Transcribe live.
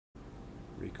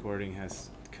Recording has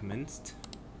commenced.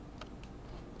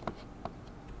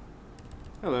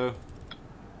 Hello.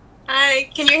 Hi,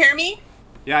 can you hear me?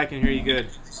 Yeah, I can hear you good.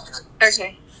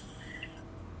 Okay.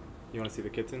 You want to see the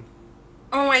kitten?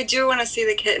 Oh, I do want to see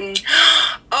the kitten.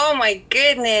 Oh my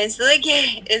goodness. Look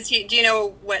at, is he, do you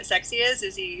know what sex he is?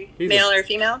 Is he male or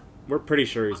female? We're pretty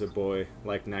sure he's a boy,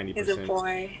 like 90%. He's a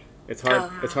boy. It's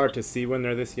hard to see when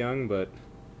they're this young, but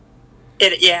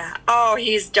Yeah. Oh,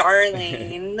 he's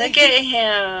darling. Look at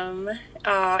him.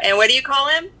 Oh, and what do you call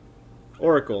him?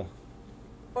 Oracle.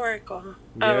 Oracle.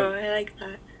 Yep. Oh, I like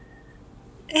that.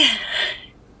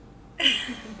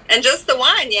 And just the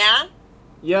one, yeah?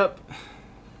 Yep.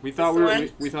 We thought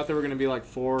Just we thought there were gonna be like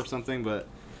 4 or something, but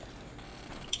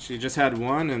she just had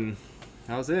one, and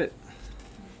that was it.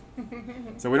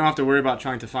 So we don't have to worry about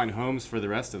trying to find homes for the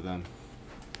rest of them.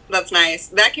 That's nice.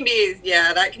 That can be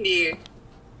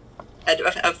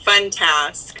a fun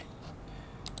task.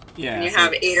 Yeah. And you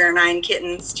have 8 or 9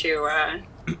 kittens to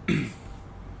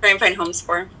try and find homes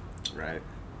for. Right.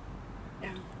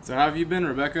 Yeah. So how have you been,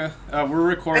 Rebecca? We're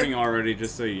recording already,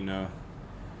 just so you know.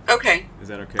 Okay. Is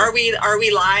that okay? Are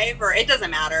we live, or it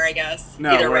doesn't matter? I guess. No,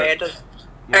 Either way, it doesn't.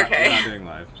 Okay. We're not doing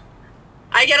live.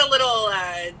 I get a little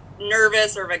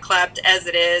nervous or reclept as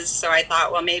it is, so I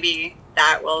thought, well, maybe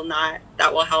that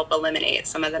will help eliminate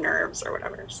some of the nerves or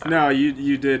whatever. So. No,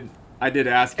 you did. I did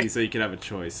ask you so you could have a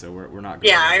choice, so we're not.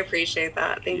 Yeah, I appreciate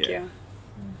that. Thank you.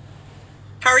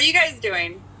 How are you guys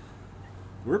doing?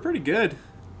 We're pretty good,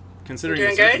 considering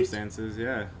You're the doing circumstances. Good?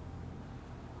 Yeah.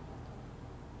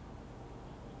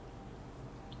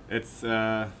 It's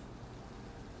I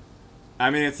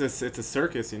mean, it's a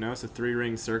circus, you know. It's a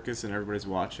 3-ring circus, and everybody's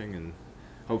watching, and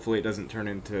hopefully it doesn't turn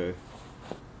into,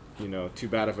 you know, too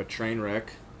bad of a train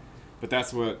wreck. But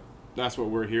that's what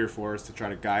we're here for, is to try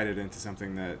to guide it into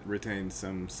something that retains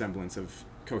some semblance of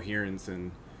coherence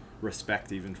and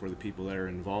respect, even for the people that are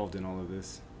involved in all of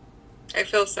this. I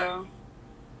feel so.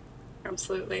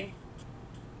 Absolutely.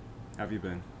 How have you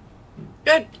been?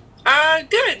 Good.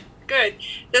 Good.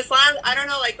 I don't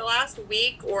know, like the last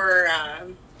week or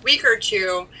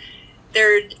two,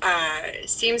 there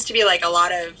seems to be like a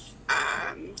lot of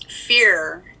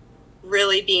fear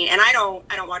really being, and I don't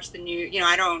watch the news, you know,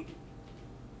 I don't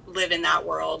live in that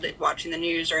world watching the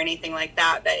news or anything like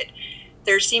that, but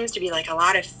there seems to be like a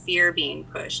lot of fear being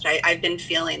pushed. I've been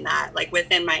feeling that, like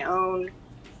within my own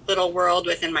little world,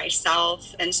 within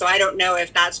myself. And so I don't know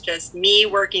if that's just me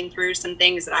working through some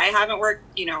things that I haven't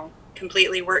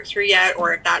completely worked through yet,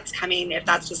 or if that's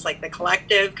just like the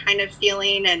collective kind of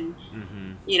feeling and,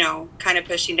 you know, kind of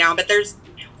pushing down. But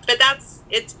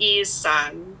it's eased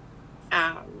some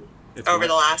over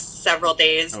the last several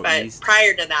days. But eased.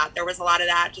 Prior to that, there was a lot of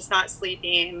that, just not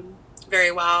sleeping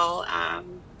very well.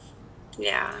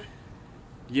 Yeah.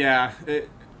 Yeah,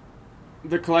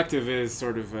 the collective is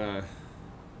sort of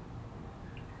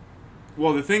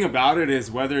well, the thing about it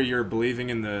is, whether you're believing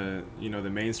in the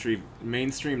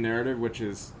mainstream narrative, which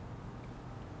is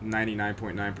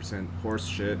 99.9% horse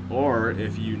shit, or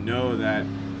if you know that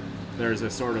there's a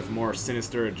sort of more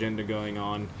sinister agenda going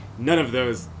on, none of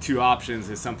those 2 options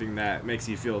is something that makes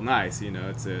you feel nice. You know,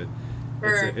 it's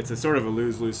a sort of a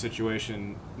lose-lose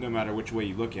situation, no matter which way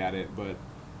you look at it. But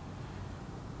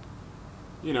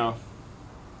you know,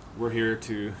 we're here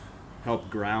to help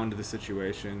ground the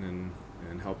situation and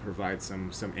help provide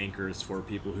some anchors for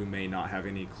people who may not have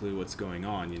any clue what's going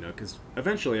on, you know, because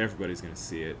eventually everybody's going to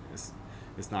see it. It's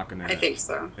not going to... I think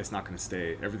so. It's not going to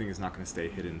stay... Everything is not going to stay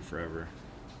hidden forever.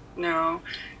 No.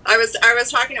 I was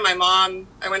talking to my mom.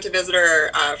 I went to visit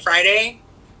her Friday,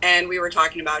 and we were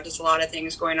talking about just a lot of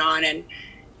things going on, and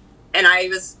I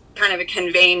was kind of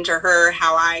conveying to her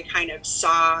how I kind of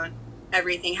saw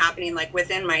everything happening, like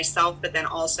within myself, but then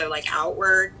also like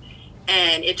outward.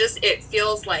 And it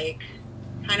feels like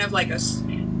kind of like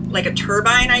a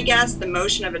turbine, I guess, the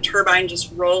motion of a turbine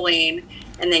just rolling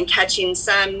and then catching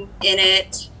some in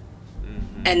it,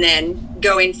 and then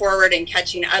going forward and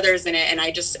catching others in it. And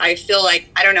I feel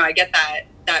like, I don't know, I get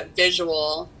that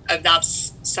visual of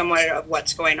that's somewhat of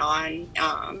what's going on.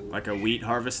 Like a wheat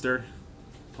harvester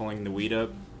pulling the wheat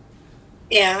up.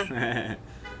 Yeah.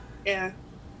 Yeah.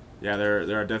 Yeah,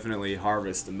 there are definitely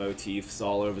harvest motifs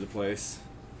all over the place.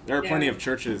 There are plenty of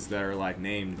churches that are like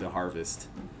named the Harvest,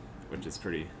 which is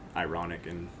pretty ironic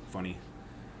and funny.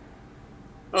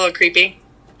 A little creepy.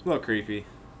 A little creepy.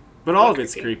 But all of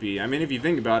it's creepy. I mean, if you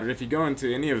think about it, if you go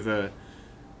into any of the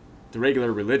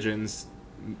regular religions,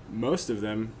 most of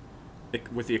them,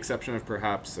 with the exception of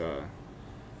perhaps,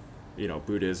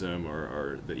 Buddhism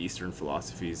or the Eastern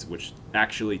philosophies, which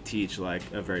actually teach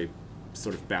like a very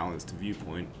sort of balanced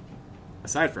viewpoint,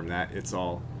 aside from that, it's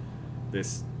all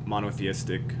this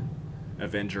monotheistic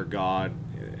avenger god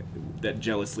that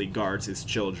jealously guards his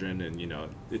children, and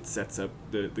it sets up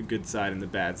the good side and the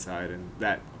bad side, and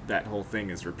that whole thing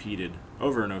is repeated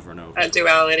over and over and over. A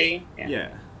duality.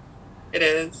 Yeah. It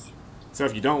is. So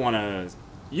if you don't want to,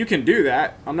 you can do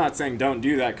that. I'm not saying don't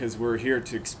do that, because we're here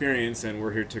to experience, and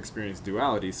we're here to experience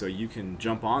duality, so you can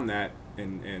jump on that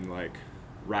and like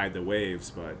ride the waves.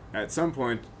 But at some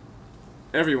point,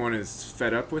 everyone is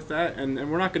fed up with that, and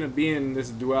we're not going to be in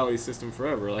this duality system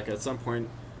forever. Like, at some point,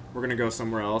 we're going to go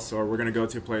somewhere else, or we're going to go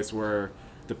to a place where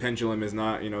the pendulum is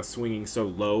not, swinging so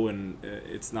low, and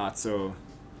it's not so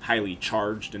highly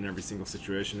charged in every single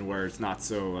situation, where it's not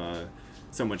so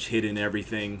so much hidden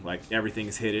everything, like everything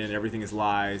is hidden, everything is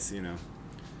lies,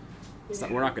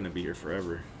 we're not going to be here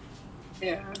forever.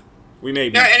 Yeah. We may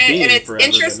be and it's forever,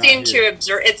 interesting to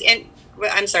observe.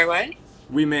 I'm sorry, what?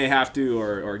 We may have to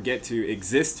or get to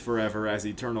exist forever as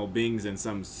eternal beings in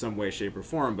some way, shape, or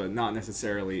form, but not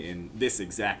necessarily in this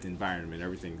exact environment.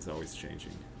 Everything's always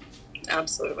changing.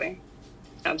 Absolutely.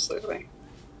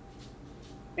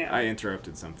 Yeah. I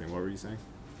interrupted something. What were you saying?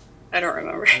 I don't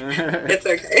remember. It's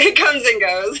okay. It comes and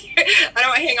goes. I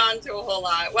don't hang on to a whole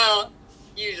lot. Well,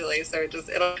 usually, so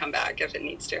it'll come back if it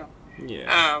needs to.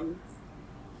 Yeah.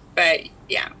 But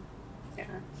yeah.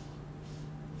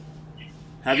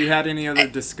 Have you had any other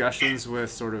discussions with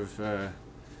sort of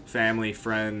family,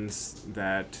 friends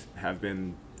that have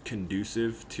been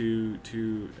conducive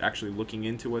to actually looking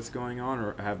into what's going on,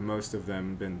 or have most of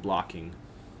them been blocking?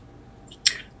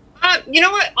 You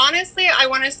know what? Honestly, I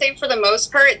want to say for the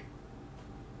most part,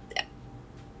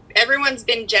 everyone's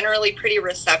been generally pretty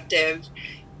receptive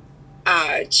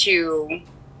to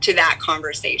that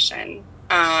conversation.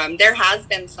 There has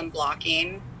been some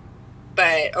blocking,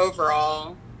 but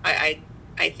overall, I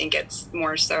think it's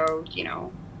more so,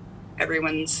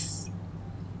 everyone's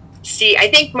I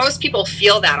think most people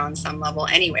feel that on some level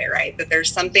anyway, right? That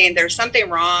there's something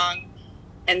wrong.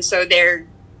 And so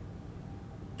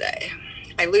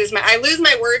I lose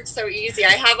my words so easy.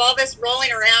 I have all this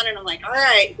rolling around and I'm like, all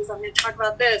right, because I'm going to talk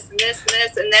about this and this and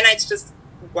this. And then it's just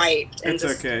wiped. And it's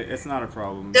okay. It's not a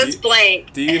problem. Just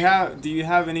blank. Do you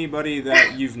have anybody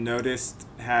that you've noticed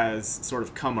has sort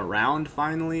of come around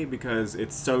finally because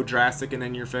it's so drastic and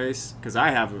in your face? Because I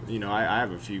have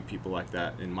a few people like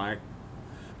that in my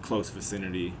close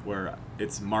vicinity where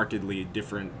it's markedly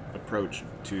different approach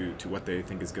to what they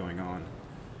think is going on.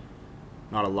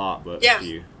 Not a lot, but a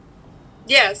few.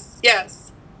 Yes.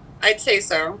 I'd say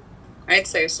so.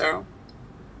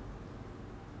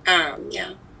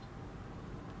 Yeah.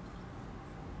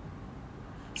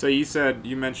 So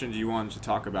you mentioned you wanted to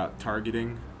talk about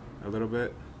targeting a little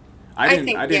bit. I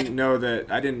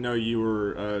didn't know you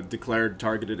were a declared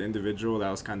targeted individual.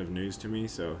 That was kind of news to me.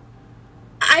 So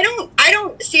I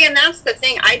don't see, and that's the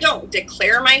thing. I don't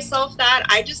declare myself that.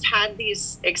 I just had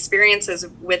these experiences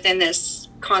within this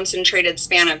concentrated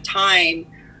span of time,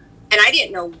 and I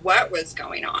didn't know what was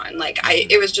going on.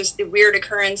 It was just the weird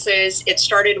occurrences. It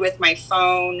started with my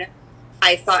phone.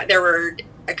 I thought there were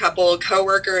a couple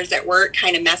coworkers at work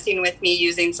kind of messing with me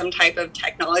using some type of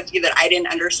technology that I didn't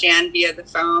understand via the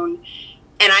phone.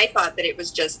 And I thought that it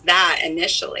was just that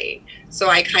initially. So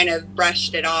I kind of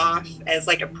brushed it off as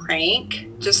like a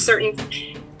prank. Just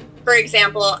for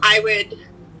example, I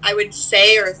would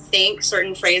say or think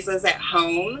certain phrases at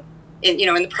home in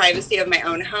the privacy of my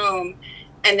own home.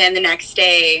 And then the next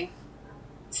day,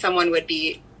 someone would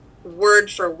be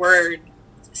word for word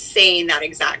saying that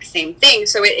exact same thing.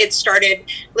 So it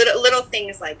started little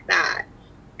things like that.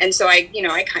 And so I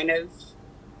kind of,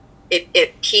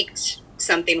 it piqued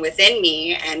something within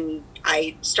me, and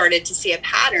I started to see a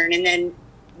pattern, and then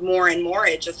more and more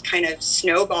it just kind of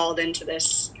snowballed into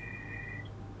this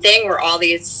thing where all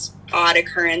these odd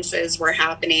occurrences were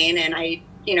happening. And I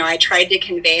tried to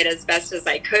convey it as best as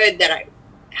I could,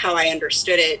 how I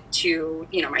understood it to,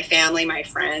 my family, my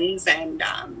friends, and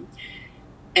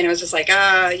it was just like,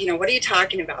 what are you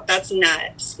talking about? That's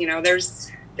nuts.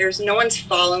 There's no one's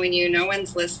following you. No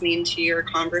one's listening to your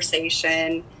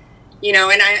conversation,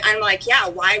 and I'm like, yeah,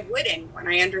 why would anyone?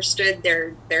 I understood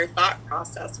their thought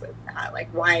process with that. Like,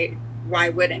 why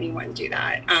would anyone do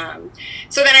that?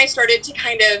 So then I started to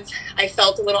I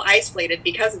felt a little isolated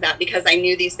because of that, because I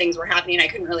knew these things were happening. I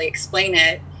couldn't really explain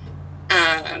it.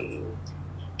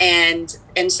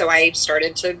 And so I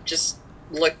started to just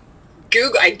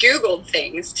I Googled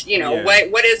things,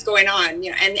 what is going on,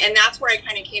 and that's where I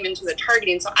kind of came into the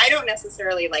targeting. So I don't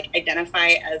necessarily identify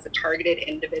as a targeted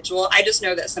individual. I just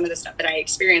know that some of the stuff that I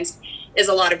experienced is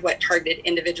a lot of what targeted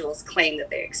individuals claim that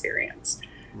they experience.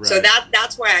 Right. So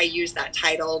that's why I use that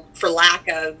title, for lack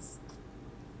of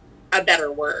a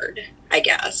better word. I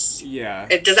guess. Yeah.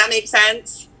 Does that make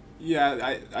sense?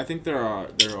 Yeah, I think there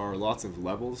are lots of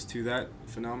levels to that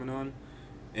phenomenon,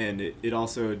 and it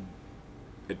also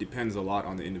it depends a lot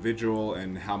on the individual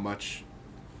and how much,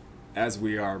 as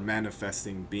we are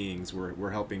manifesting beings,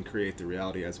 we're helping create the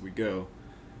reality as we go.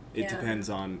 It depends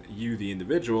on you, the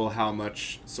individual, how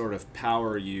much sort of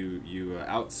power you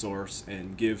outsource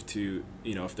and give to,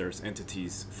 if there's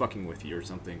entities fucking with you or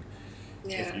something.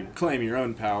 Yeah. If you claim your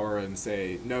own power and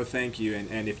say, no, thank you,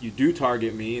 and if you do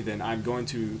target me, then I'm going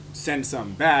to send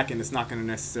some back, and it's not going to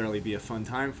necessarily be a fun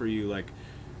time for you. Like,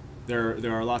 there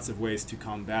are lots of ways to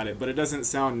combat it, but it doesn't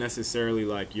sound necessarily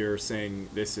like you're saying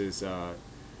this is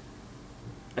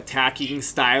attacking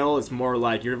style. It's more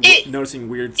like you're noticing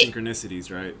weird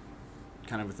synchronicities, right?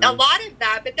 Kind of a thing. A lot of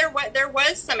that, but there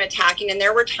was some attacking, and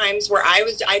there were times where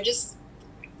I just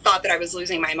thought that I was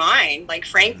losing my mind, like,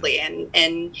 frankly,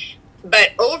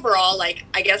 but overall, like,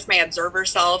 I guess my observer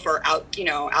self, or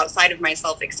outside of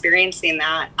myself experiencing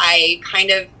that, I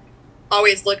kind of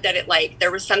always looked at it like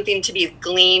there was something to be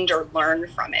gleaned or learned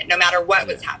from it, no matter what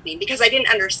was happening, because I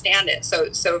didn't understand it.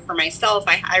 So for myself,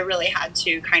 I really had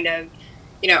to kind of,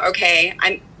 okay,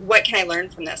 what can I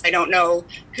learn from this? I don't know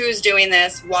who's doing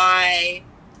this, why,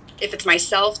 if it's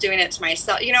myself doing it to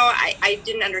myself, I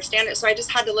didn't understand it. So I just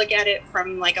had to look at it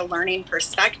from, like, a learning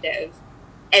perspective,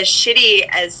 as shitty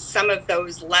as some of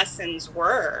those lessons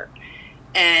were,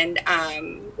 and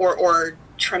or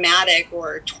traumatic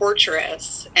or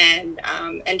torturous, and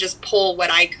just pull what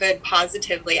I could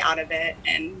positively out of it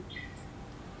and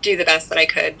do the best that I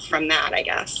could from that, I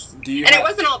guess. It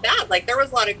wasn't all bad. Like, there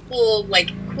was a lot of cool, like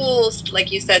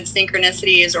you said,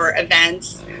 synchronicities or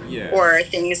events or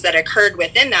things that occurred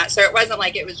within that. So it wasn't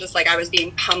like it was just like I was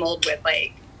being pummeled with,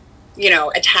 like,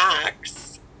 attacks.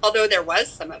 Although there was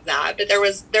some of that, but there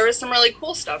was some really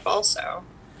cool stuff also.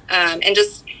 And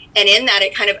in that,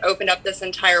 it kind of opened up this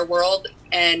entire world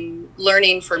and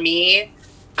learning for me.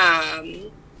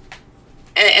 And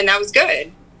that was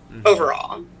good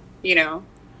overall,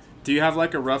 Do you have,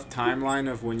 like, a rough timeline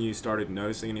of when you started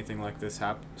noticing anything like this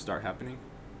start happening?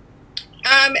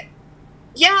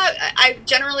 Yeah, I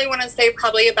generally want to say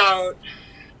probably about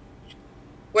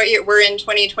we're in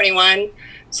 2021.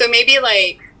 So maybe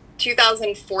like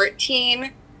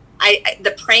 2014,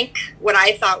 the prank, what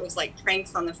I thought was like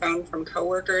pranks on the phone from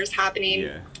coworkers happening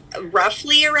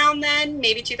roughly around then,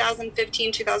 maybe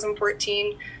 2015,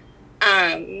 2014.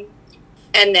 And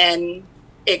then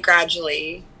it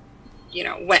gradually,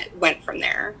 went from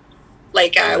there.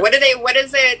 Like, what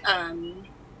is it?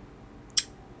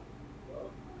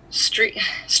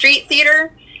 Street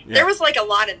theater. Yeah. There was like a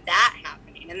lot of that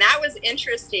happening. And that was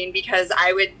interesting because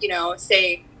I would,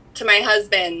 say to my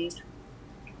husband,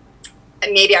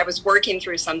 and maybe I was working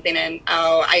through something, and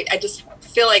I just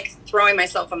feel like throwing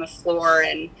myself on the floor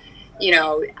and,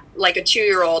 like a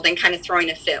 2-year-old, and kind of throwing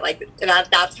a fit. Like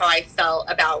that's how I felt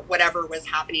about whatever was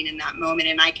happening in that moment.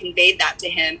 And I conveyed that to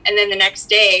him. And then the next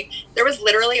day, there was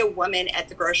literally a woman at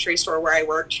the grocery store where I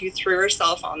worked who threw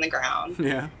herself on the ground.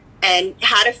 Yeah. And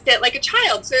had a fit like a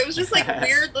child. So it was just like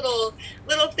weird little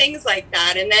things like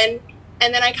that. And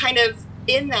then I kind of,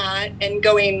 in that and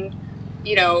going,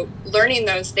 learning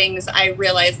those things, I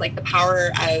realized like the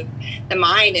power of the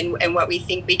mind and what we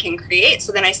think we can create.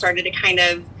 So then I started to kind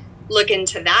of look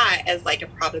into that as like a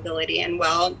probability, and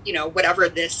whatever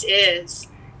this is,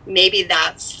 maybe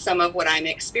that's some of what I'm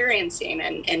experiencing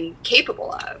and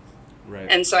capable of. Right.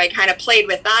 And so I kind of played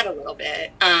with that a little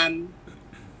bit.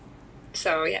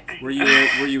 So yeah. Were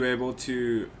you able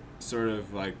to sort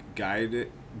of like guide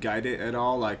it at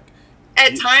all? Like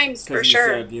at times, for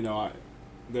sure. You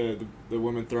said, the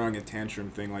woman throwing a tantrum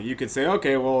thing. Like you could say,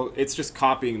 okay, well, it's just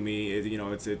copying me.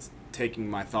 It's taking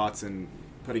my thoughts and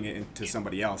putting it into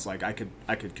somebody else. Like I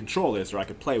could control this, or I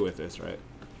could play with this, right?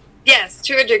 Yes,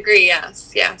 to a degree,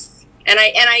 yes. And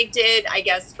I did, I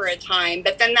guess, for a time.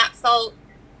 But then that felt,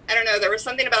 I don't know, there was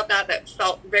something about that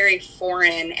felt very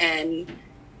foreign, and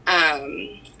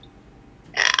I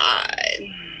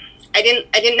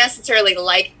didn't necessarily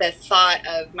like the thought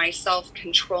of myself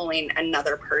controlling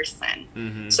another person.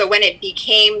 Mm-hmm. So when it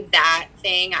became that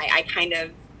thing, I kind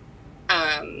of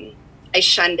I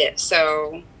shunned it.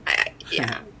 So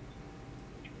yeah.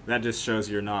 That just shows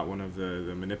you're not one of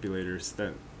the manipulators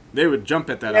that they would jump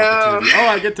at that opportunity. Oh,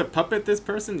 I get to puppet this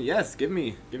person? Yes, give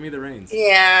me the reins.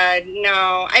 Yeah,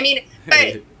 no. I mean,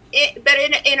 but but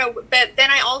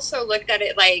then I also looked at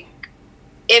it like,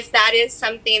 if that is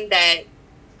something that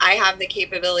I have the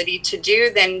capability to do,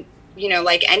 then,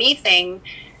 like anything,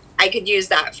 I could use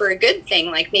that for a good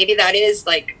thing. Like maybe that is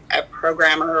like a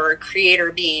programmer or a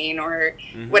creator being or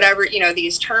whatever,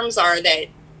 these terms are that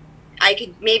I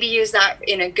could maybe use that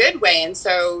in a good way. And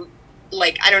so,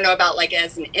 like, I don't know about like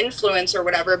as an influence or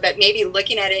whatever, but maybe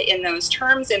looking at it in those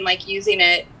terms and like using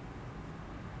it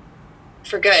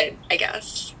for good, I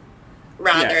guess,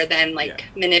 rather than like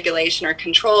manipulation or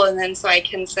control. And then so I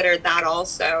considered that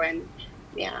also. And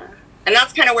and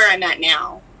that's kind of where I'm at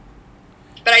now.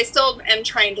 But I still am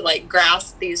trying to like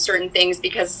grasp these certain things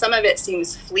because some of it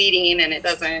seems fleeting and it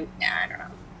doesn't, I don't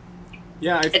know.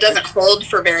 Yeah. It doesn't hold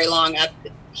for very long up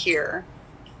here.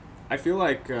 I feel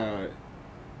like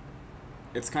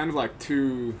it's kind of like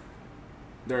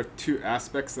there are two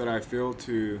aspects that I feel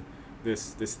to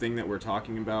this thing that we're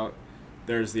talking about.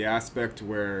 There's the aspect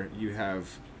where you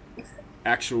have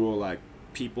actual like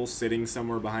people sitting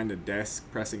somewhere behind a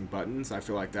desk pressing buttons. I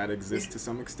feel like that exists to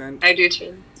some extent. I do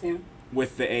too. Yeah.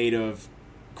 With the aid of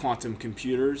quantum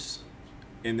computers.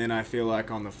 And then I feel like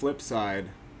on the flip side,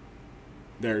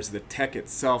 there's the tech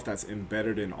itself that's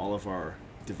embedded in all of our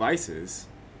devices,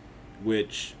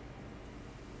 which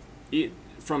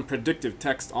from predictive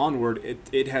text onward,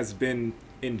 it has been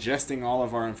ingesting all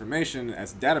of our information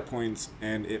as data points,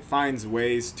 and it finds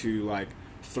ways to like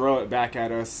throw it back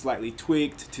at us slightly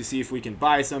tweaked to see if we can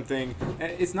buy something.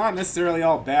 It's not necessarily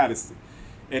all bad.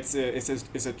 It's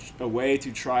a way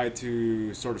to try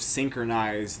to sort of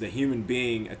synchronize the human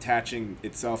being attaching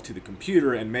itself to the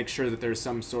computer and make sure that there's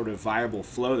some sort of viable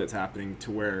flow that's happening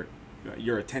to where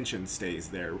your attention stays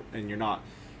there and you're not,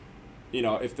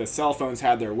 if the cell phones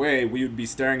had their way, we would be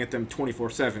staring at them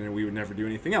 24/7 and we would never do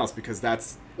anything else because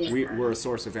we're a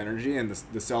source of energy, and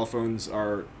the cell phones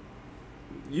are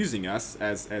using us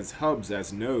as hubs,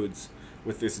 as nodes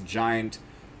with this giant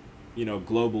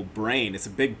global brain. It's a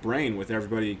big brain with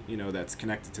everybody, that's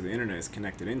connected to the internet is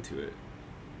connected into it.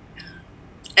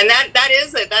 And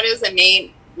that is a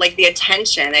main, like the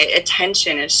attention.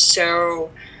 Attention is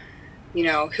so,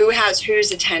 who has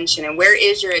whose attention and where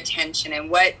is your attention and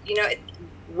what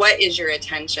is your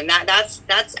attention? That's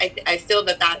I feel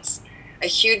that's a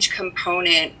huge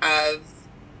component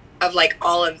of like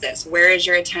all of this. Where is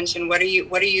your attention? What are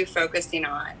you focusing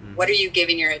on? Mm-hmm. What are you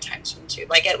giving your attention to?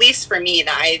 Like, at least for me,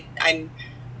 that's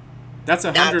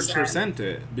 100%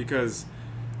 it, because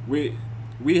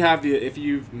we have if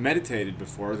you've meditated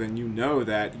before, then you know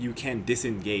that you can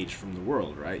disengage from the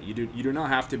world, right? You do not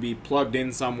have to be plugged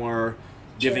in somewhere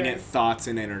giving it thoughts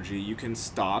and energy. You can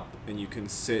stop and you can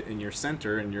sit in your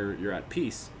center and you're at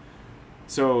peace.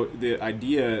 So the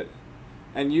idea,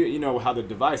 and you know how the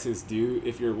devices do,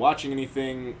 if you're watching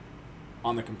anything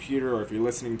on the computer or if you're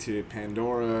listening to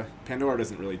Pandora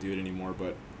doesn't really do it anymore,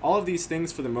 but all of these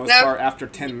things for the most part after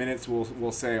 10 minutes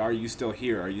will say, are you still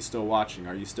here? Are you still watching?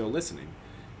 Are you still listening?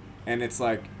 And it's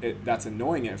like, that's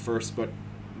annoying at first, but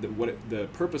the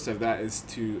purpose of that is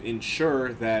to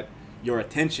ensure that your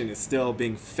attention is still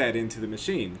being fed into the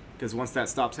machine, because once that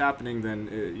stops happening, then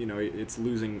it's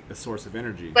losing a source of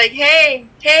energy. Like, hey,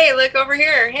 look over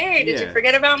here. Hey, did you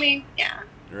forget about me? Yeah.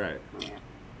 Right. Yeah.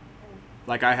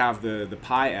 Like, I have the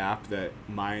Pi app that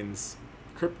mines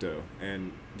crypto,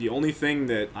 and the only thing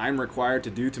that I'm required to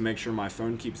do to make sure my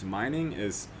phone keeps mining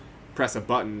is press a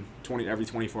button every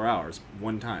 24 hours,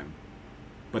 one time.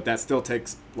 But that still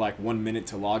takes like 1 minute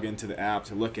to log into the app,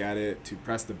 to look at it, to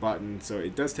press the button. So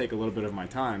it does take a little bit of my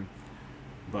time.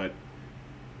 But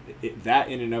that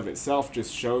in and of itself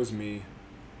just shows me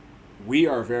we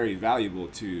are very valuable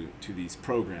to these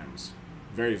programs.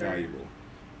 Very valuable.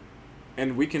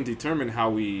 And we can determine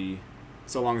how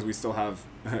so long as we still have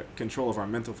control of our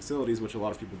mental facilities, which a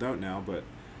lot of people don't now, but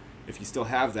if you still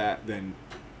have that, then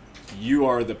you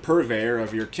are the purveyor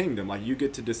of your kingdom. Like, you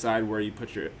get to decide where you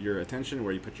put your attention,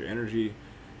 where you put your energy.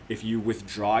 If you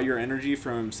withdraw your energy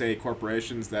from, say,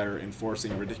 corporations that are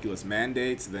enforcing ridiculous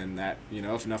mandates, then that,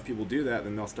 if enough people do that,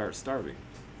 then they'll start starving.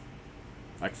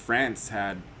 Like France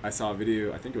I saw a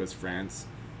video, I think it was France,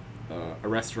 a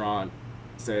restaurant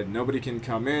said nobody can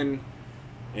come in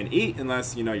and eat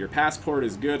unless, your passport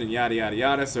is good and yada, yada,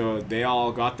 yada. So they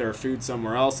all got their food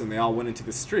somewhere else and they all went into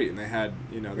the street and they had,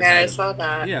 I saw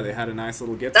that. Yeah, they had a nice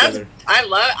little get together.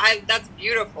 That's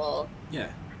beautiful.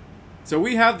 Yeah. So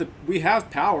we have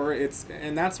power.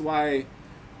 And that's why,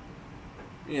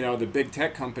 the big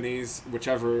tech companies,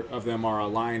 whichever of them are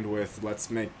aligned with, let's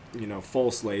make, full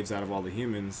slaves out of all the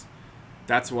humans.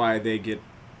 That's why they get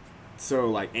so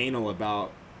like anal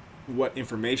about what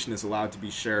information is allowed to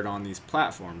be shared on these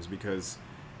platforms, because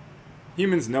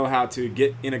humans know how to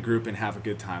get in a group and have a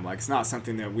good time. Like, it's not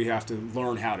something that we have to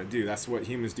learn how to do. That's what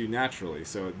humans do naturally.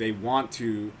 So they want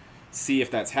to see if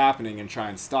that's happening and try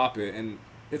and stop it. And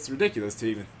it's ridiculous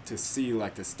to see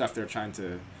like the stuff they're trying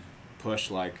to push.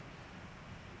 Like,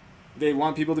 they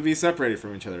want people to be separated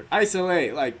from each other.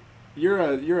 Isolate. Like, you're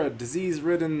a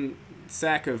disease-ridden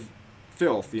sack of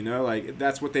filth, you know, like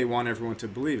that's what they want everyone to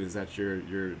believe, is that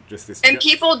you're just this. And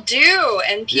people do,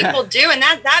 and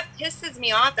that pisses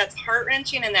me off. That's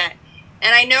heart-wrenching, and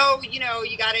I know, you know,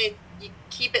 you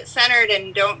keep it centered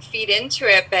and don't feed into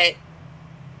it, but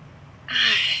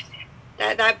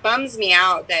that bums me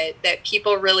out that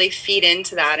people really feed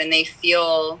into that, and they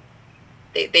feel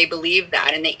they believe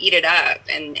that, and they eat it up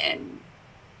and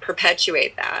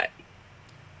perpetuate that.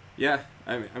 Yeah,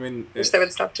 I mean, wish they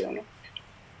would stop doing it.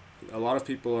 A lot of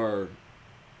people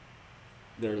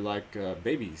they're like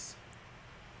babies.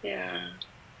 Yeah.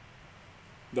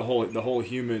 The whole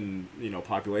human, you know,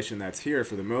 population that's here,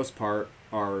 for the most part,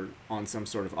 are on some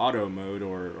sort of auto mode,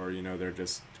 or you know, they're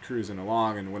just cruising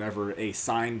along, and whenever a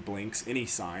sign blinks, any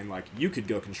sign, like, you could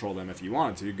go control them if you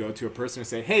wanted to. You go to a person and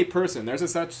say, hey person, there's a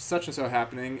such and so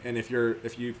happening, and if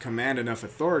you command enough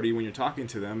authority when you're talking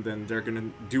to them, then they're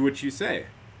gonna do what you say.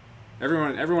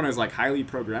 Everyone is like highly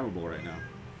programmable right now.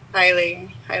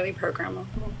 Highly programmable.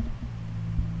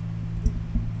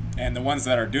 And the ones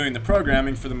that are doing the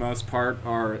programming, for the most part,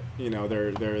 are, you know,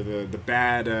 they're the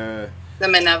bad the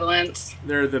malevolence.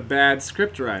 They're the bad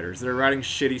script writers. They're writing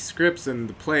shitty scripts, and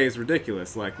the play is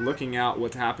ridiculous. Like, looking out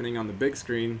what's happening on the big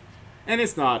screen. And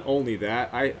it's not only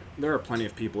that. There are plenty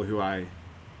of people who I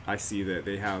see that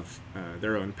they have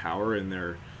their own power and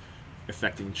they're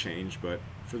affecting change, but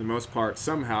for the most part,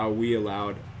 somehow we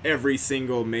allowed every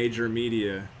single major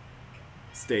media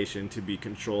station to be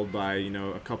controlled by, you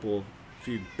know,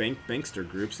 few bankster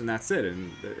groups, and that's it.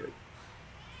 And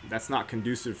that's not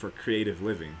conducive for creative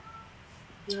living.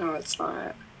 No, it's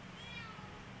not.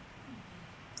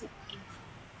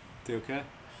 You okay?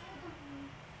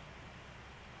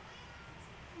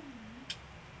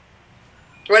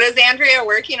 What is Andrea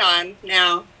working on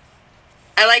now?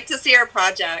 I like to see her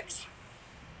projects.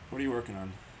 What are you working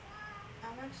on?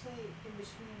 I'm actually in between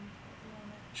at the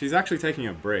moment. She's actually taking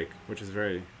a break, which is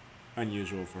very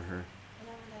unusual for her.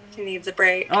 She needs a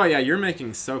break. Oh yeah, you're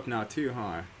making soap now too,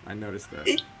 huh? I noticed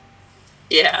that.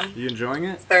 Yeah. You enjoying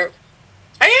it? So,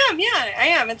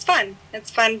 I am. It's fun. It's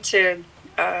fun to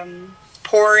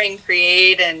pour and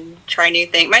create and try new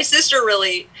things. My sister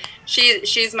really,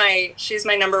 she's my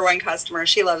number one customer.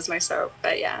 She loves my soap.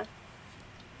 But yeah.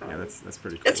 Yeah, that's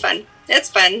pretty cool. It's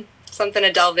fun. Something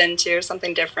to delve into,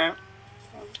 something different.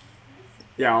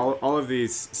 Yeah, all of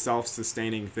these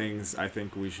self-sustaining things, I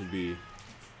think we should be.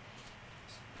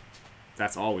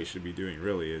 That's all we should be doing,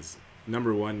 really, is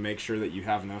number one, make sure that you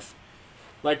have enough.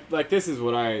 Like this is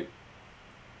what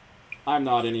I'm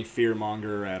not any fear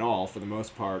monger at all. For the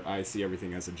most part, I see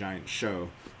everything as a giant show,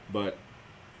 but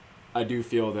I do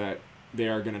feel that they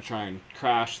are going to try and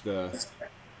crash the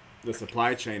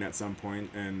supply chain at some point,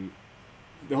 and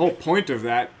the whole point of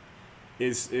that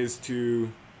is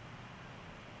to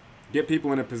get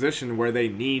people in a position where they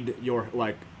need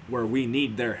where we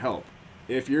need their help.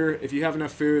 If you have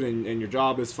enough food and your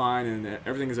job is fine and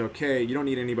everything is okay, you don't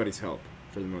need anybody's help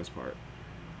for the most part.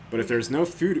 But if there's no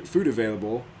food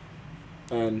available,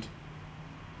 and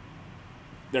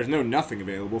there's nothing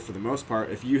available for the most part,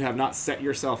 if you have not set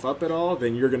yourself up at all,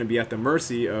 then you're going to be at the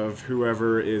mercy of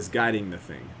whoever is guiding the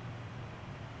thing.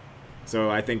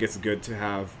 So I think it's good to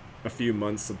have a few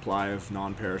months' supply of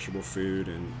non-perishable food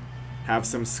and have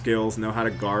some skills, know how to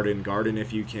garden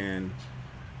if you can.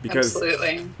 Because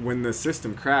absolutely, when the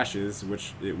system crashes,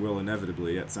 which it will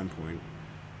inevitably at some point,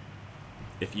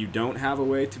 if you don't have a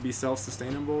way to be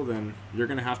self-sustainable, then you're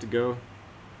going to have to go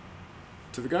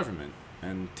to the government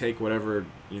and take whatever,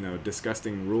 you know,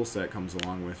 disgusting rule set comes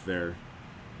along with their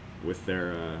what's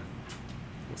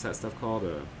that stuff called?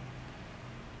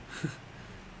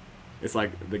 It's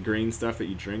like the green stuff that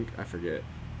you drink. I forget.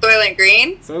 Soylent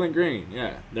Green? Soylent Green,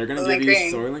 yeah. They're going to give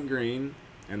you Soylent Green,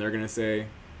 and they're going to say,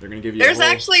 they're going to give you There's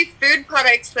actually food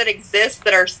products that exist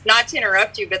that are, not to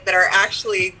interrupt you, but that are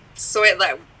actually soy.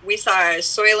 Like, we saw a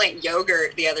Soylent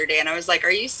yogurt the other day, and I was like,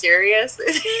 are you serious?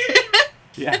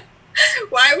 Yeah.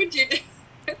 Why would you do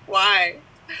Why?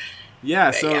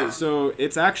 Yeah, so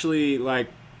it's actually, like,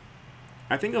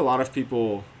 I think a lot of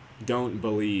people don't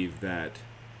believe that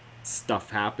stuff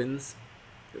happens.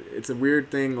 It's a weird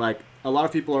thing. Like, a lot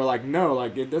of people are like, no,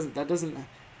 like,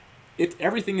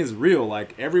 everything is real.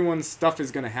 Like, everyone's stuff is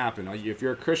going to happen. Like, if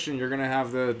you're a Christian, you're going to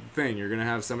have the thing. You're going to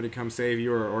have somebody come save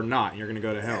you or not. You're going to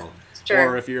go to hell. Sure.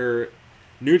 Or if you're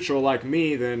neutral like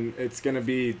me, then it's going to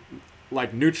be,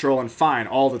 like, neutral and fine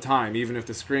all the time, even if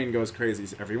the screen goes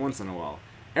crazy every once in a while.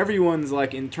 Everyone's,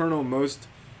 like, internal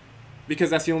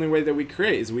because that's the only way that we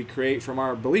create, is we create from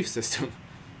our belief system.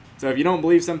 So if you don't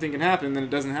believe something can happen, then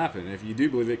it doesn't happen. If you do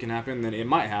believe it can happen, then it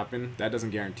might happen. That doesn't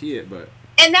guarantee it, but...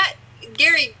 And that,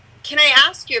 Gary, can I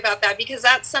ask you about that? Because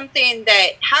that's something that,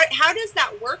 how does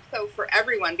that work though for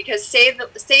everyone? Because say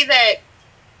that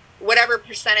whatever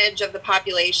percentage of the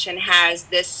population has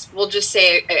this, we'll just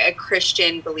say a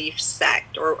Christian belief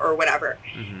sect or whatever.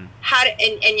 Mm-hmm.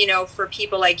 And you know, for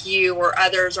people like you or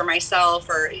others or myself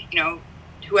or, you know,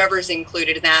 whoever's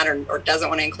included in that or doesn't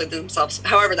want to include themselves,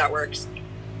 however that works,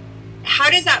 how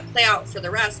does that play out for the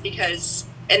rest? Because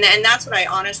and that's what I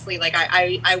honestly, like,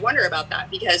 I wonder about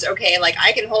that, because okay, like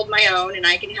I can hold my own and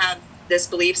I can have this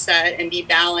belief set and be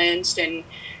balanced and,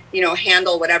 you know,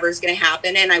 handle whatever's going to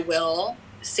happen, and I will,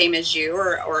 same as you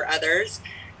or others.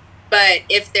 But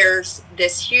if there's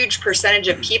this huge percentage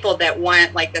of people that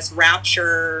want like this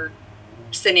rapture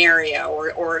scenario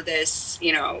or this,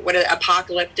 you know, what an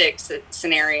apocalyptic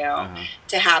scenario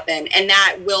to happen, and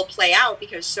that will play out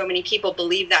because so many people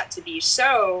believe that to be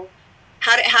so,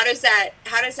 how does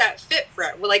that fit for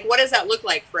it? Well, like, what does that look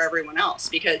like for everyone else?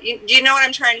 Because do you know what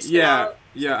I'm trying to say?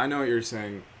 Yeah, I know what you're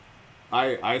saying.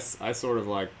 I sort of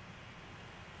like,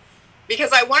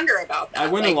 because I wonder about that. I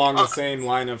went along the same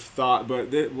line of thought,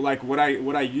 but like what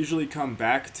I usually come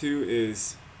back to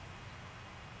is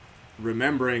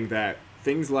remembering that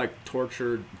things like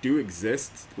torture do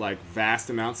exist, like vast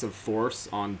amounts of force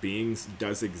on beings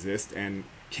does exist and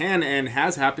can and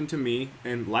has happened to me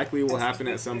and likely will happen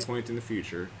at some point in the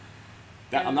future.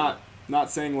 That I'm not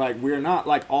saying like we're not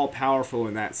like all powerful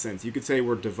in that sense. You could say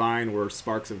we're divine, we're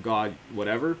sparks of God,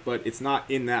 whatever, but it's not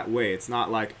in that way. It's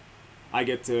not like I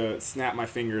get to snap my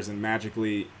fingers and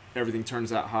magically everything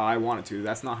turns out how I want it to.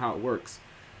 That's not how it works.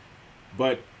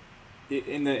 But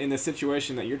in the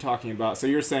situation that you're talking about, so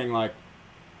you're saying like,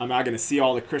 am I going to see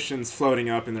all the Christians floating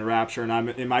up in the rapture, and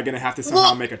am I going to have to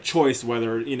somehow make a choice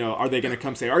whether, you know, are they going to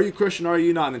come say, are you Christian, are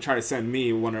you not, and then try to send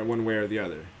me one way or the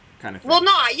other kind of thing? Well,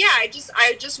 no, yeah, I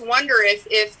just wonder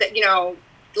if that, you know,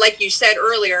 like you said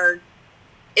earlier,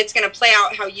 it's going to play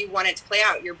out how you want it to play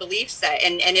out, your belief set,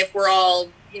 and if we're all,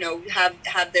 you know,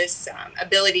 have this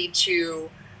ability to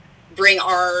bring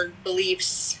our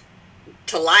beliefs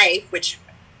to life, which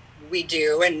we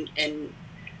do, and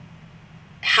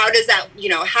how does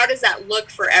that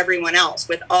look for everyone else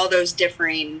with all those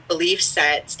differing belief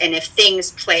sets? And if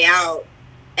things play out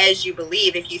as you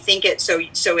believe, if you think it so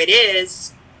it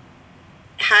is,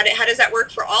 how does that work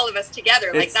for all of us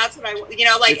together? Like, that's what I, you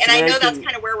know, like, and I know that's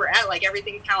kind of where we're at, like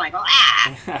everything's kind of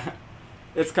like,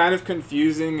 It's kind of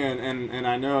confusing, and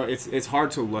I know it's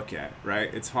hard to look at,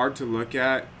 right? It's hard to look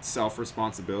at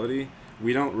self-responsibility.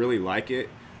 We don't really like it.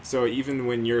 So even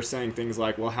when you're saying things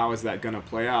like, well, how is that going to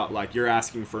play out? Like, you're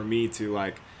asking for me to,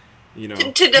 like, you know,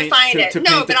 to define it. To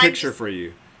paint the picture for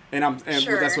you. And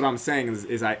sure. That's what I'm saying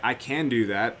is I can do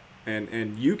that,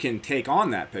 and you can take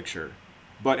on that picture.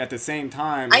 But at the same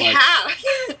time,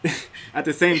 at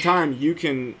the same time, you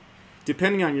can,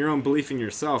 depending on your own belief in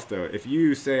yourself, though, if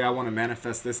you say, I want to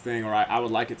manifest this thing, or I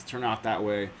would like it to turn out that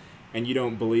way, and you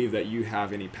don't believe that you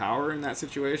have any power in that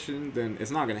situation, then it's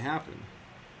not going to happen.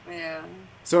 Yeah.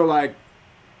 So, like,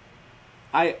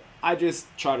 I just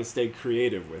try to stay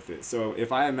creative with it. So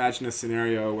if I imagine a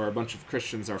scenario where a bunch of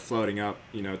Christians are floating up,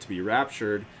 you know, to be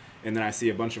raptured, and then I see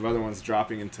a bunch of other ones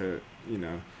dropping into, you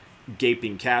know,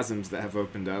 gaping chasms that have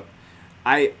opened up,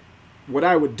 what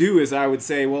I would do is I would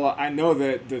say, well, I know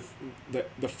that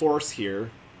the force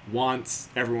here wants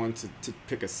everyone to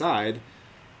pick a side,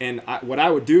 and what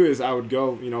I would do is I would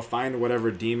go, you know, find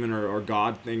whatever demon or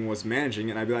God thing was managing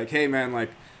it, and I'd be like, hey man, like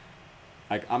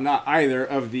I'm not either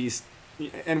of these,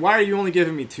 and why are you only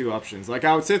giving me two options? Like,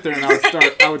 I would sit there and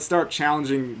I would start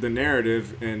challenging the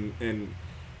narrative, and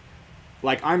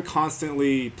like, I'm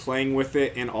constantly playing with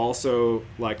it and also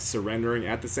like surrendering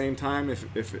at the same time,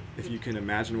 if you can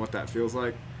imagine what that feels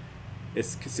like.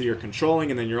 It's so you're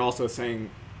controlling, and then you're also saying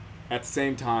at the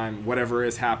same time, whatever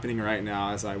is happening right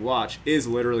now as I watch is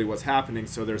literally what's happening.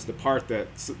 So there's the part that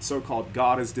so-called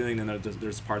God is doing, and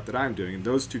there's the part that I'm doing, and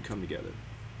those two come together.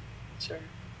 Sure.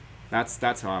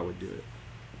 That's how I would do it.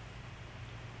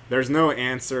 There's no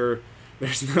answer.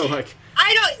 There's no like.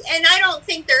 I don't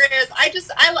think there is.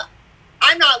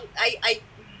 I'm not.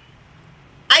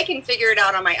 I can figure it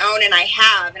out on my own, and I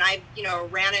have, and I, you know,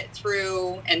 ran it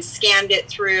through and scanned it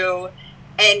through,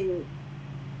 and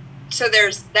so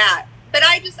there's that. But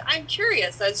I'm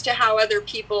curious as to how other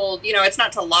people, you know, it's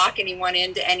not to lock anyone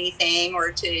into anything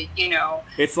or to, you know.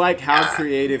 It's like, how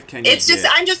creative can you get?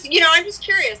 I'm just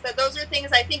curious that those are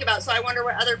things I think about. So I wonder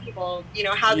what other people, you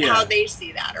know, how they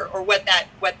see that or what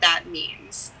that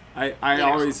means. I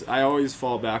always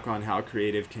fall back on how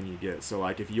creative can you get. So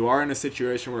like, if you are in a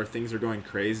situation where things are going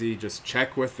crazy, just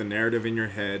check with the narrative in your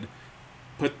head,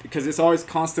 because it's always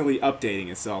constantly updating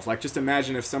itself. Like, just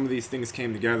imagine if some of these things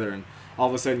came together and all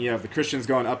of a sudden you have the Christians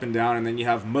going up and down, and then you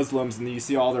have Muslims, and then you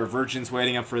see all their virgins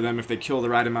waiting up for them if they kill the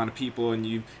right amount of people, and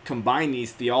you combine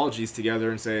these theologies together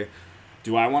and say,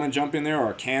 do I want to jump in there,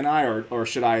 or can I, or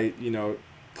should I,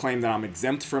 claim that I'm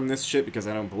exempt from this shit because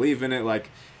I don't believe in it? Like,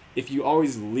 if you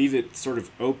always leave it sort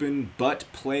of open but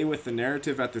play with the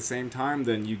narrative at the same time,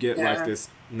 then you get like this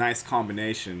nice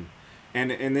combination. And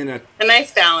then a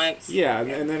nice balance. Yeah,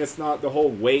 and then it's not the whole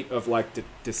weight of like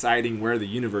deciding where the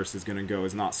universe is going to go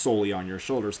is not solely on your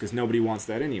shoulders, because nobody wants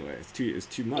that anyway. It's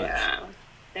too much. Yeah,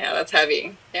 that's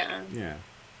heavy. Yeah.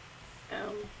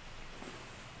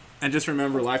 And just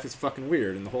remember, life is fucking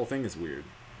weird, and the whole thing is weird.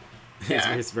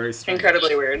 Yeah. It's very strange.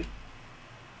 Incredibly weird.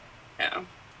 Yeah.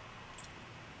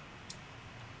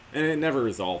 And it never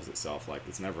resolves itself. Like,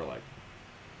 it's never like,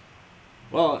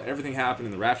 well, everything happened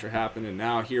and the rapture happened and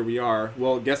now here we are.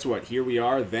 Well, guess what? Here we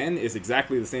are then is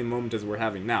exactly the same moment as we're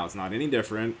having now. It's not any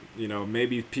different.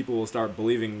 Maybe people will start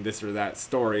believing this or that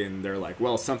story and they're like,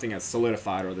 well, something has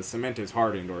solidified or the cement is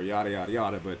hardened or yada, yada,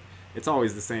 yada. But it's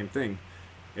always the same thing.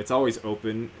 It's always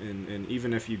open. And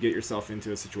even if you get yourself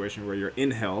into a situation where you're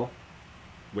in hell,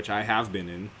 which I have been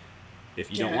in, if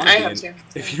you don't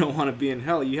want to be in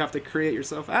hell, you have to create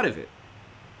yourself out of it.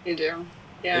 You do.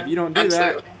 Yeah, if you don't do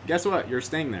that, guess what? You're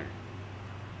staying there.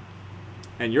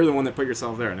 And you're the one that put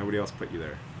yourself there. Nobody else put you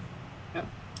there. Yep.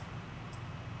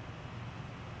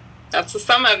 That's the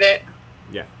sum of it.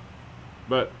 Yeah.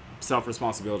 But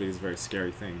self-responsibility is a very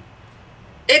scary thing.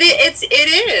 It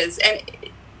is. And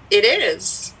it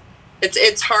is.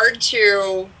 It's hard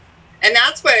to... And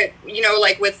that's what,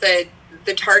 like with the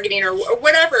targeting or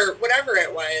whatever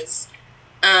it was,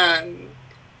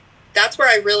 that's where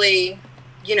I really,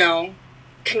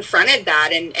 confronted that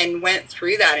and went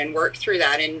through that and worked through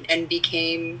that and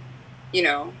became,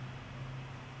 I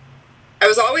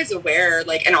was always aware,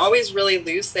 like, and always really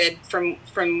lucid from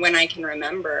when I can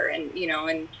remember, and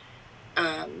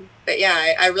but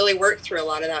yeah, I really worked through a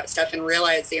lot of that stuff and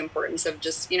realized the importance of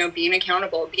just, being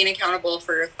accountable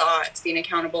for your thoughts, being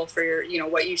accountable for your,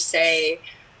 what you say,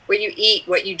 what you eat,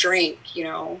 what you drink,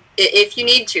 if you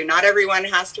need to. Not everyone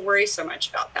has to worry so much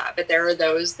about that, but there are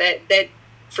those that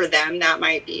for them, that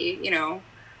might be,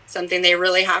 something they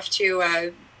really have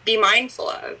to be mindful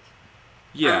of.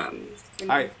 Yeah.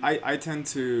 I tend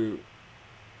to,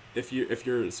 if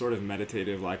you're sort of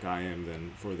meditative like I am,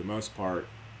 then for the most part,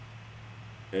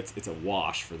 it's a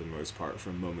wash for the most part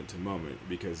from moment to moment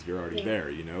because you're already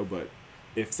there, but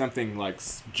if something like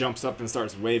jumps up and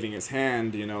starts waving its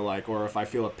hand, or if I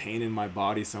feel a pain in my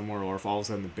body somewhere, or if all of a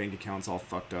sudden the bank account's all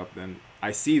fucked up, then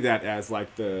I see that as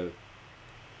like the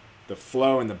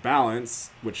flow and the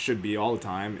balance, which should be all the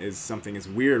time, is something is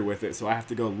weird with it. So I have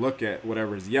to go look at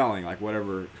whatever's yelling, like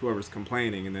whoever's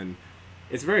complaining, and then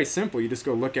it's very simple. You just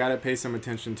go look at it, pay some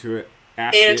attention to it,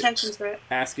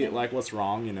 ask it like what's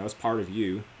wrong, it's part of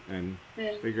you, and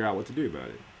figure out what to do about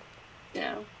it.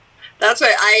 Yeah, that's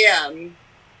what I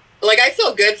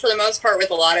feel good for the most part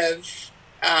with a lot of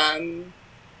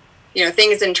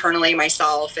things internally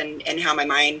myself and how my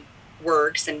mind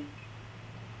works and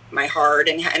my heart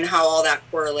and how all that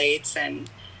correlates. And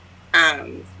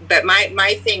but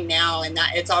my thing now, and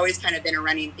that it's always kind of been a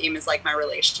running theme, is like my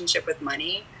relationship with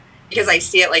money, because I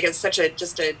see it like it's such a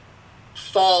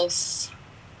false,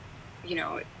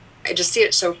 I just see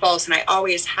it so false, and I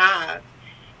always have.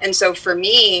 And so for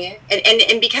me,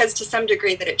 and because to some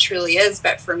degree that it truly is,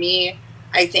 but for me,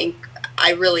 I think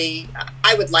I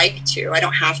would like to. I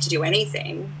don't have to do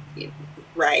anything,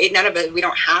 right? We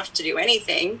don't have to do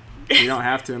anything. You don't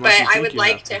have to, unless but I would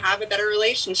like to have a better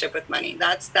relationship with money.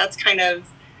 That's kind of,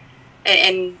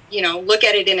 and look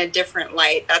at it in a different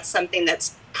light. That's something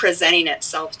that's presenting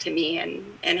itself to me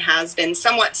and has been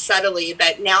somewhat subtly.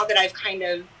 But now that I've kind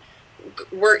of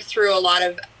worked through a lot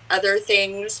of other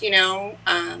things,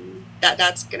 I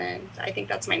think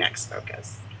that's my next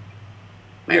focus.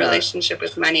 My relationship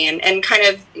with money and kind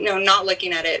of, not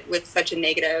looking at it with such a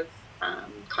negative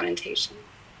connotation.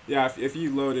 Yeah, if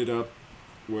you load it up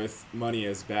with money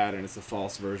as bad and it's a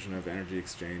false version of energy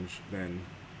exchange, then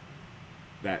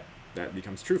that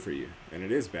becomes true for you, and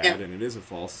it is bad, and it is a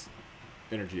false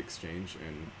energy exchange.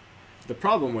 And the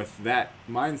problem with that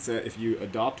mindset, if you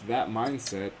adopt that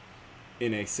mindset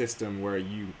in a system where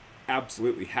you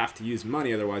absolutely have to use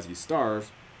money, otherwise you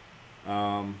starve,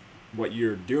 what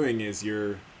you're doing is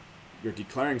you're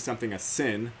declaring something a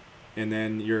sin, and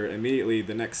then you're immediately,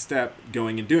 the next step,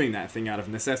 going and doing that thing out of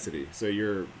necessity. So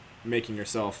you're making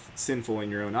yourself sinful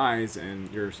in your own eyes,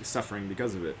 and you're suffering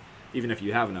because of it, even if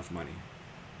you have enough money.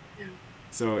 Yeah.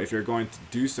 So if you're going to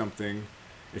do something,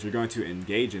 if you're going to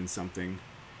engage in something,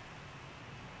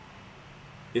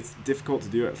 it's difficult to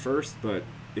do at first, but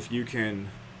if you can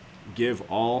give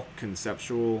all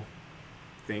conceptual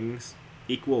things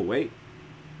equal weight,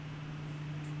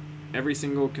 every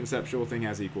single conceptual thing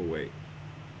has equal weight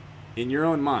in your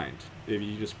own mind. If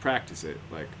you just practice it,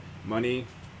 like money,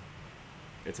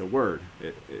 it's a word.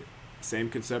 It same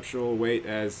conceptual weight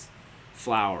as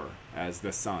flower, as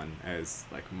the sun, as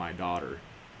like my daughter.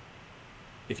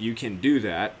 If you can do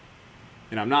that,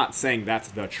 and I'm not saying that's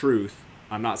the truth,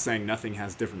 I'm not saying nothing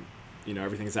has different,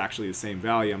 everything is actually the same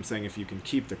value. I'm saying if you can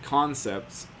keep the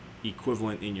concepts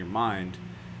equivalent in your mind,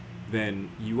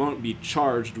 then you won't be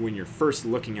charged when you're first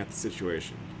looking at the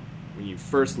situation. When you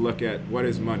first look at what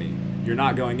is money, you're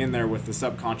not going in there with the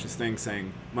subconscious thing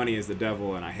saying money is the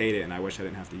devil and I hate it and I wish I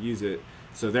didn't have to use it.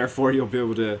 So therefore you'll be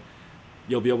able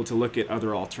to look at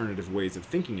other alternative ways of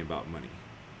thinking about money.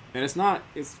 And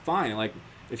it's fine. Like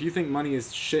if you think money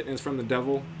is shit and it's from the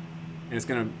devil and it's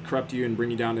going to corrupt you and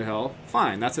bring you down to hell,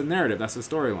 fine. That's a narrative. That's a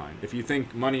storyline. If you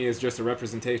think money is just a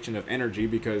representation of energy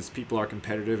because people are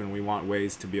competitive and we want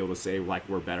ways to be able to say like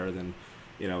we're better than,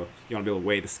 you want to be able to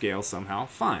weigh the scale somehow,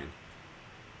 fine.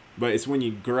 But it's when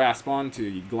you glom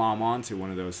onto one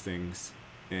of those things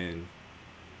and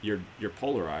you're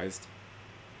polarized,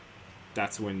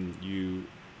 that's when you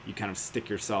kind of stick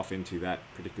yourself into that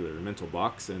particular mental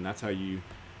box, and that's how you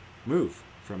move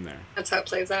from there. That's how it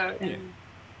plays out. Yeah.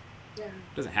 Yeah.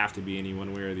 It doesn't have to be any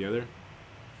one way or the other.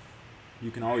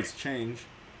 You can always change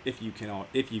if you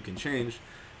can change.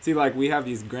 See, like we have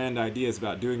these grand ideas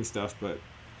about doing stuff, but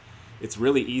it's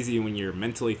really easy when you're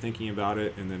mentally thinking about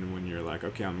it, and then when you're like,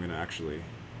 okay, I'm going to actually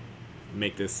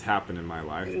make this happen in my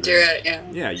life. Do it, yeah.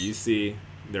 Yeah, you see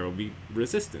there will be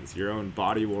resistance. Your own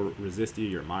body will resist you,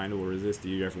 your mind will resist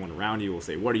you, everyone around you will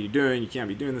say, what are you doing? You can't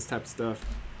be doing this type of stuff.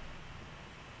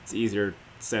 It's easier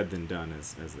said than done,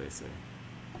 as they say.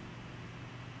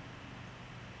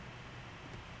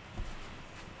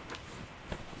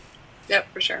 Yep,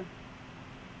 for sure.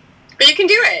 But you can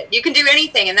do it. You can do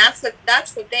anything, and that's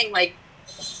the thing. Like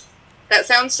that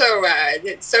sounds so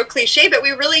it's so cliche, but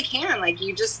we really can. Like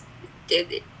you just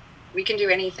did it. We can do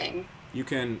anything. You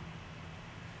can.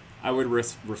 I would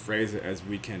rephrase it as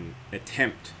we can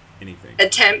attempt anything.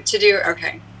 Attempt to do.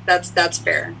 Okay, that's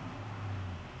fair.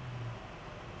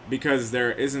 Because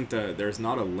there's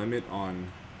not a limit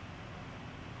on.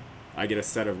 I get a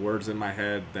set of words in my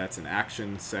head that's an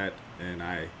action set, and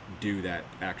I do that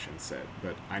action set.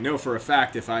 But I know for a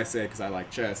fact if I say, because I like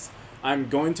chess, I'm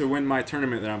going to win my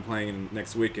tournament that I'm playing in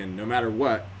next weekend, no matter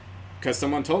what, because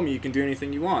someone told me you can do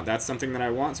anything you want. That's something that I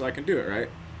want, so I can do it, right?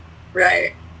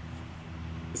 Right.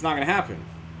 It's not going to happen.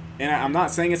 And I'm not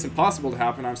saying it's impossible to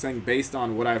happen. I'm saying based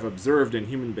on what I've observed in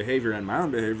human behavior and my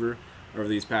own behavior over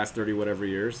these past 30 whatever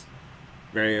years,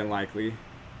 very unlikely.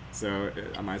 So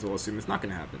I might as well assume it's not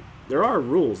going to happen. There are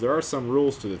rules. There are some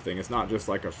rules to the thing. It's not just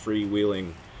like a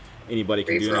freewheeling, anybody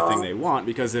can do anything they want.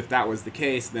 Because if that was the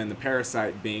case, then the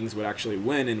parasite beings would actually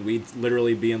win, and we'd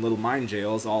literally be in little mind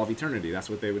jails all of eternity. That's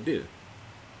what they would do.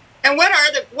 And what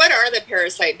are the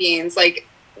parasite beings? Like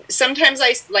sometimes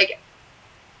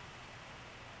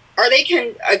are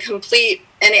they a complete?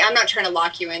 And I'm not trying to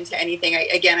lock you into anything.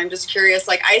 I'm just curious.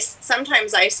 Like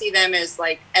sometimes I see them as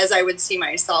like, as I would see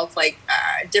myself, like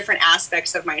different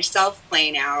aspects of myself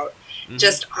playing out, mm-hmm.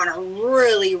 just on a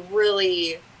really,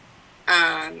 really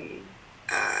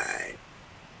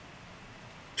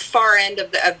far end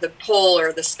of the pole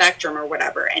or the spectrum or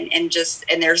whatever, and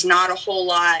there's not a whole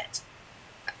lot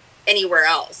anywhere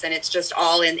else, and it's just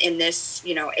all in this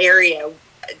area,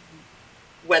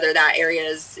 whether that area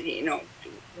is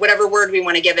whatever word we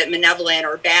want to give it, malevolent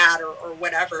or bad or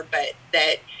whatever, but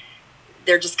that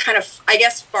they're just kind of, I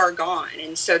guess, far gone.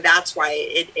 And so that's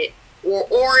why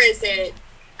or is it,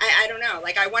 I don't know,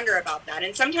 like I wonder about that.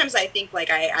 And sometimes I think like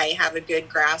I have a good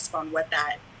grasp on what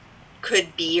that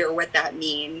could be or what that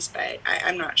means, but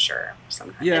I'm not sure.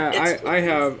 Sometimes I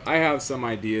have some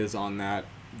ideas on that.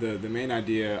 The main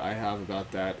idea I have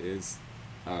about that is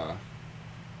the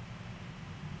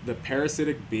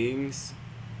parasitic beings,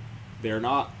 they're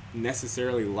not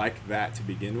necessarily like that to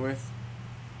begin with.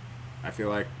 I feel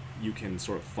like you can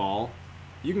sort of fall.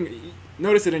 You can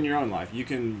notice it in your own life. You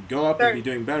can go up and be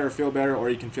doing better, feel better, or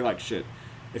you can feel like shit.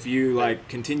 If you like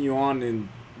continue on in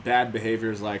bad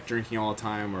behaviors like drinking all the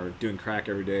time or doing crack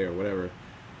every day or whatever,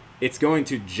 it's going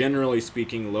to, generally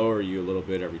speaking, lower you a little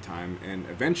bit every time. And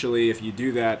eventually, if you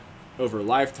do that over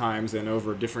lifetimes and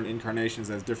over different incarnations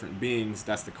as different beings,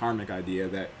 that's the karmic idea,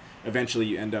 that eventually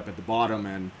you end up at the bottom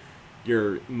and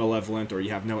you're malevolent, or you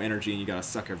have no energy and you gotta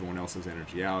suck everyone else's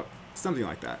energy out, something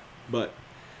like that. But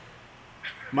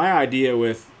my idea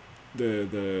with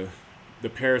the the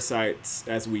parasites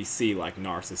as we see, like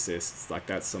narcissists, like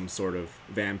that's some sort of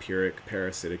vampiric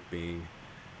parasitic being.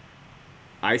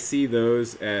 I see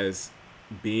those as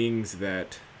beings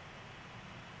that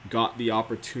got the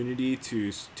opportunity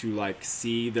to like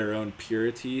see their own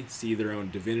purity, see their own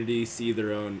divinity, see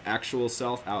their own actual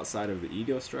self outside of the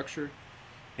ego structure,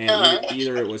 and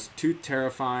either it was too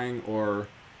terrifying or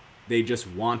they just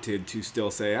wanted to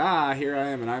still say, here I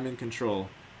am and I'm in control,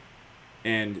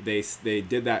 and they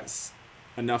did that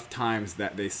enough times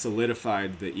that they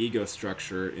solidified the ego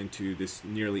structure into this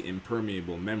nearly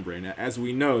impermeable membrane. As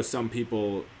we know, some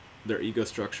people, their ego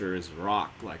structure is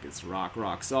rock, like it's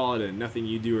rock solid, and nothing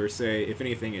you do or say, if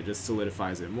anything, it just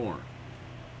solidifies it more.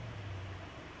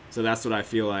 So that's what I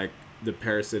feel like the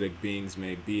parasitic beings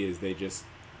may be, is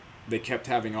they kept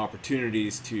having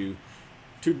opportunities to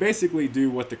basically do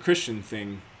what the Christian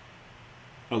thing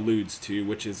alludes to,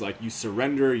 which is like you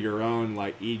surrender your own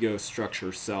like ego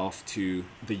structure self to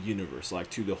the universe, like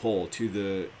to the whole, to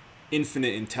the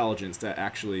infinite intelligence that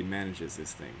actually manages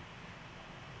this thing.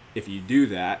 If you do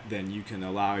that, then you can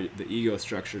allow the ego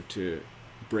structure to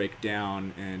break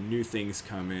down and new things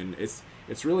come in. It's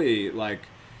really like,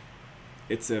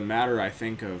 it's a matter, I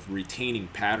think, of retaining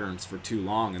patterns for too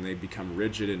long, and they become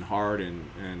rigid and hard,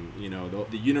 and you know,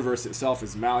 the universe itself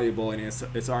is malleable and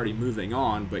it's already moving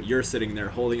on, but you're sitting there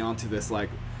holding on to this like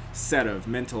set of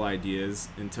mental ideas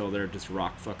until they're just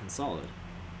rock fucking solid.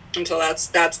 Until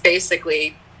that's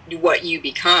basically what you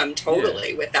become,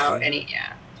 totally, without any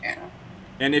yeah.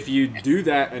 And if you do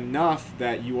that enough,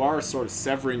 that you are sort of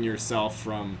severing yourself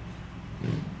from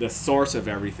the source of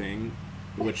everything,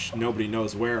 which nobody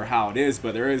knows where or how it is,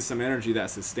 but there is some energy that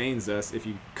sustains us. If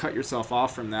you cut yourself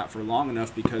off from that for long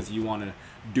enough because you want to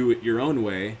do it your own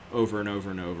way over and over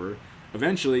and over,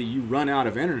 eventually you run out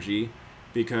of energy,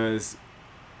 because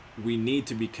we need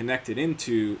to be connected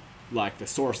into like the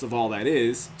source of all that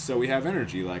is, so we have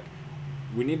energy. Like,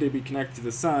 we need to be connected to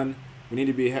the sun, we need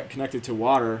to be connected to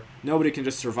water. Nobody can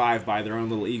just survive by their own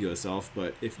little ego self,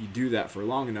 but if you do that for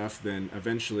long enough, then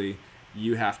eventually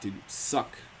you have to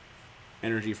suck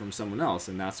energy from someone else,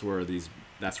 and that's where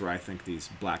I think these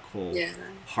black hole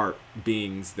heart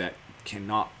beings that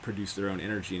cannot produce their own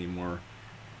energy anymore,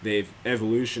 they've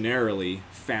evolutionarily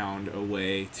found a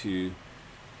way to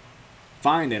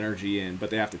find energy but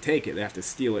they have to take it, they have to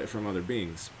steal it from other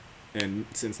beings. And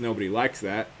since nobody likes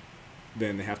that,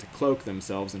 then they have to cloak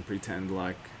themselves and pretend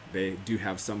like they do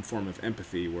have some form of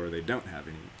empathy where they don't have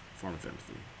any form of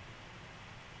empathy.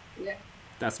 Yeah.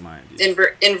 That's my idea.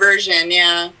 Inversion,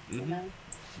 yeah. Mm-hmm.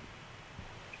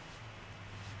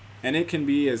 And it can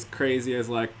be as crazy as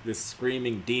like this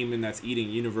screaming demon that's eating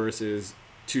universes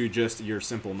to just your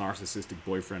simple narcissistic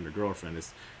boyfriend or girlfriend.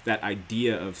 It's that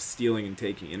idea of stealing and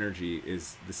taking energy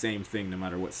is the same thing no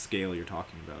matter what scale you're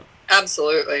talking about.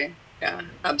 Absolutely. Yeah,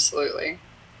 absolutely.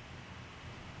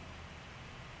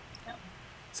 Yeah.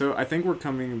 So I think we're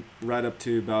coming right up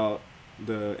to about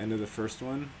the end of the first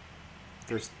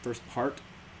part.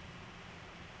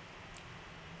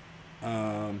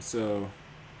 So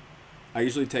I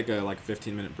usually take a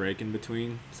 15-minute break in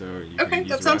between, so you can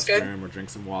use the restroom or drink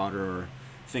some water or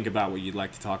think about what you'd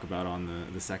like to talk about on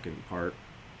the second part.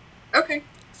 Okay.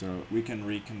 So we can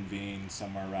reconvene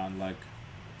somewhere around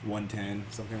 1:10,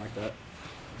 something like that.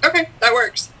 Okay, that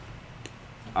works.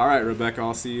 All right, Rebecca,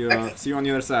 I'll see you. See you on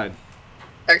the other side.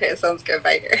 Okay, sounds good.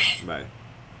 Bye. Bye.